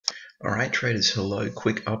Alright traders, hello,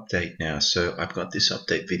 quick update now. So I've got this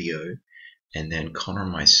update video and then Connor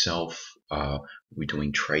and myself, we're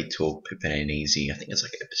doing Trade Talk, Pippin and Easy. I think it's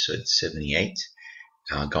like episode 78,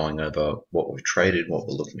 going over what we've traded, what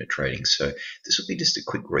we're looking at trading. So this will be just a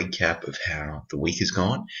quick recap of how the week has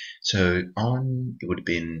gone. So it would have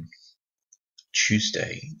been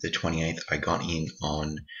Tuesday, the 28th, I got in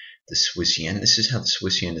on the Swiss yen. This is how the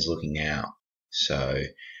Swiss yen is looking now. So,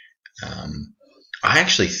 I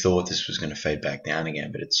actually thought this was going to fade back down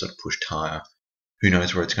again, but it's sort of pushed higher. Who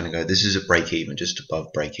knows where it's going to go? This is a break even, just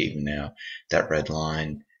above break even now. That red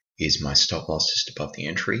line is my stop loss just above the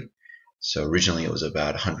entry. So originally it was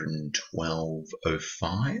about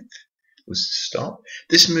 112.05 was the stop.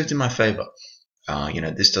 This moved in my favor.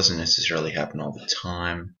 This doesn't necessarily happen all the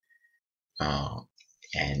time.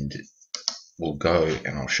 And we'll go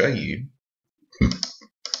and I'll show you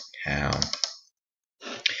how.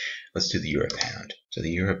 Let's do the euro pound. So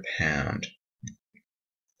the euro pound.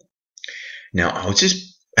 Now, I was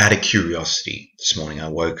just out of curiosity this morning. I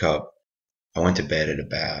woke up, I went to bed at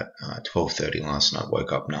about 12:30 last night,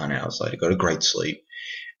 woke up 9 hours later, got a great sleep.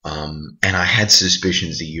 And I had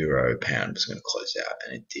suspicions the euro pound was going to close out,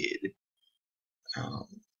 and it did.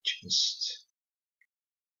 Just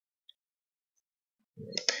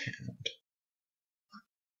euro pound.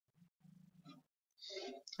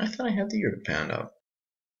 I thought I had the euro pound up.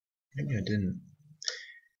 Maybe I didn't.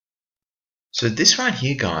 So this right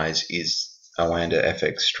here, guys, is Oanda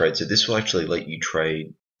FX trade. So this will actually let you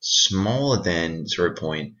trade smaller than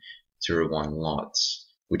 0.01 lots,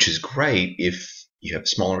 which is great if you have a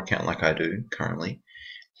smaller account like I do currently,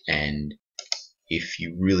 and if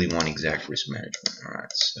you really want exact risk management.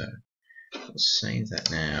 Alright, so we'll save that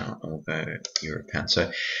now, and we'll go euro pound. So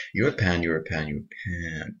euro pound, euro pound, euro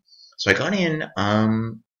pound. So I got in,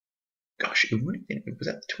 gosh, it would have been, was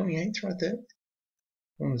that the 28th right there?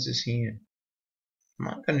 When was this here? I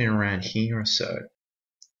might have gotten in around here or so.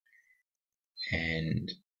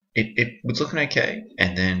 And it was looking okay,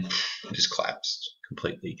 and then it just collapsed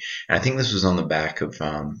completely. And I think this was on the back of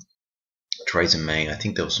Theresa May. I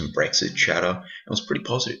think there was some Brexit chatter. It was pretty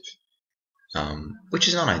positive, which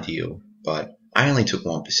is not ideal, but I only took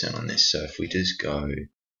 1% on this. So if we just go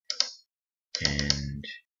and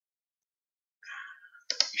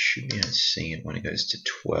you should be able to see it when it goes to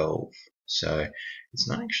 12. So it's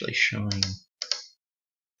not actually showing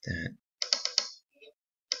that.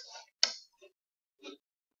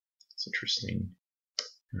 It's interesting.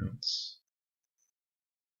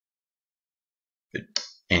 But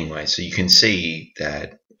anyway, so you can see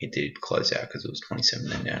that it did close out because it was 27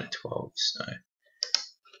 then down to 12. So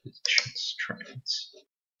positions, trades,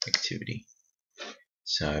 activity.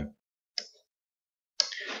 So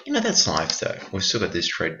that's life though. We've still got this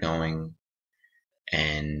trade going,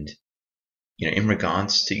 and in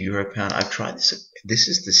regards to euro pound, I've tried this. This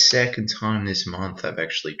is the second time this month I've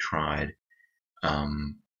actually tried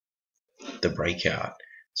the breakout.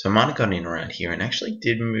 So I might have gotten in around here, and actually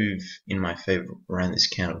did move in my favor around this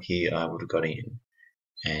candle here. I would have got in,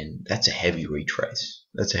 and that's a heavy retrace.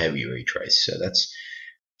 That's a heavy retrace. So that's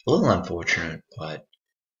a little unfortunate, but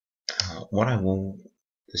what I will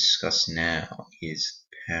discuss now is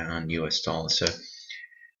pound US dollar. So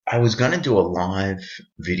I was going to do a live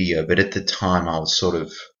video, but at the time I was sort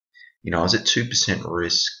of, I was at 2%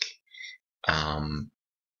 risk, and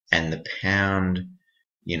the pound,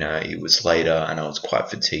 it was later, and I was quite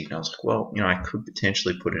fatigued, and I was like, well, I could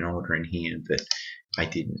potentially put an order in here, but I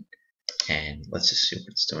didn't. And let's just see what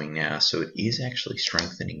it's doing now. So it is actually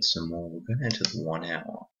strengthening some more. We're going to enter the 1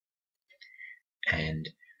 hour, and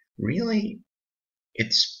really,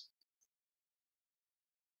 it's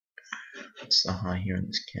the high here in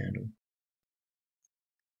this candle.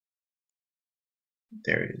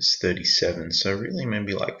 There it is, 37. So really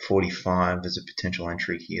maybe like 45 as a potential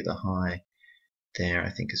entry here. The high there I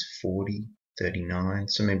think is 40, 39.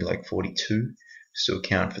 So maybe like 42 to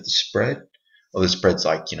account for the spread. Well, the spread's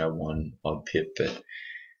like, 1 odd pip, but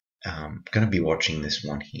I'm going to be watching this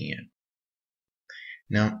one here.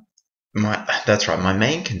 Now, that's right. My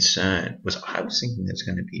main concern was I was thinking there's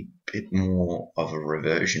going to be a bit more of a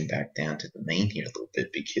reversion back down to the mean here a little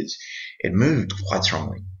bit, because it moved quite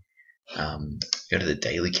strongly. Go to the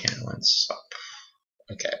daily candle and it's up.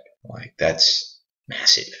 Okay, like that's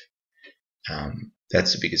massive.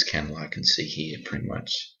 That's the biggest candle I can see here pretty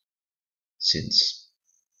much since,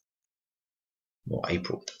 well,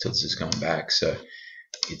 April till this is going back. So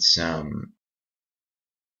it's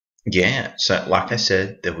yeah. So like I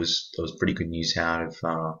said, there was pretty good news out of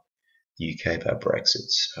the UK about Brexit.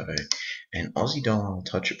 So, and Aussie dollar I'll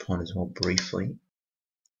touch upon as well briefly.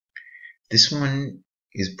 This one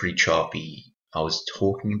is pretty choppy. I was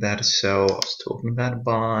talking about a sell, I was talking about a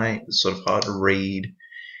buy. It was sort of hard to read,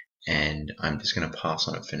 and I'm just going to pass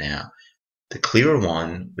on it for now. The clearer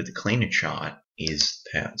one with the cleaner chart is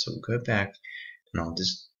the pound. So we'll go back and I'll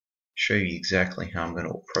just show you exactly how I'm going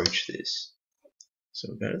to approach this. So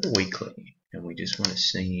we'll go to the weekly and we just want to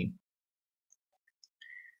see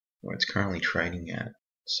where it's currently trading at.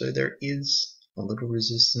 So there is a little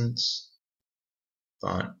resistance,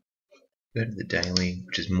 but go to the daily,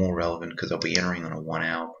 which is more relevant because I'll be entering on a 1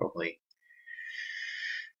 hour probably.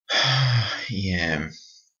 Yeah.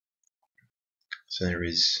 So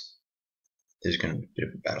there's going to be a bit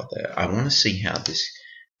of a battle there. I want to see how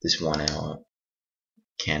this 1 hour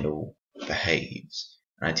candle behaves.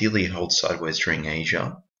 And ideally it holds sideways during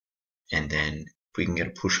Asia, and then if we can get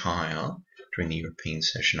a push higher during the European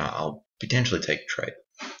session, I'll potentially take a trade.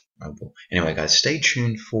 Anyway guys, stay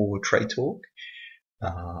tuned for Trade Talk.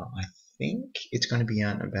 I think it's going to be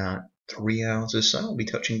out in about 3 hours or so. I'll be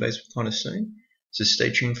touching base with Connor soon, so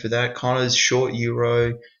stay tuned for that. Connor's short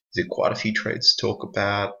euro. There's quite a few trades to talk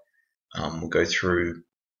about. We'll go through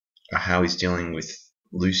how he's dealing with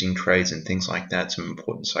losing trades and things like that, some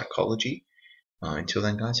important psychology. Until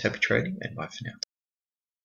then guys, happy trading and bye for now.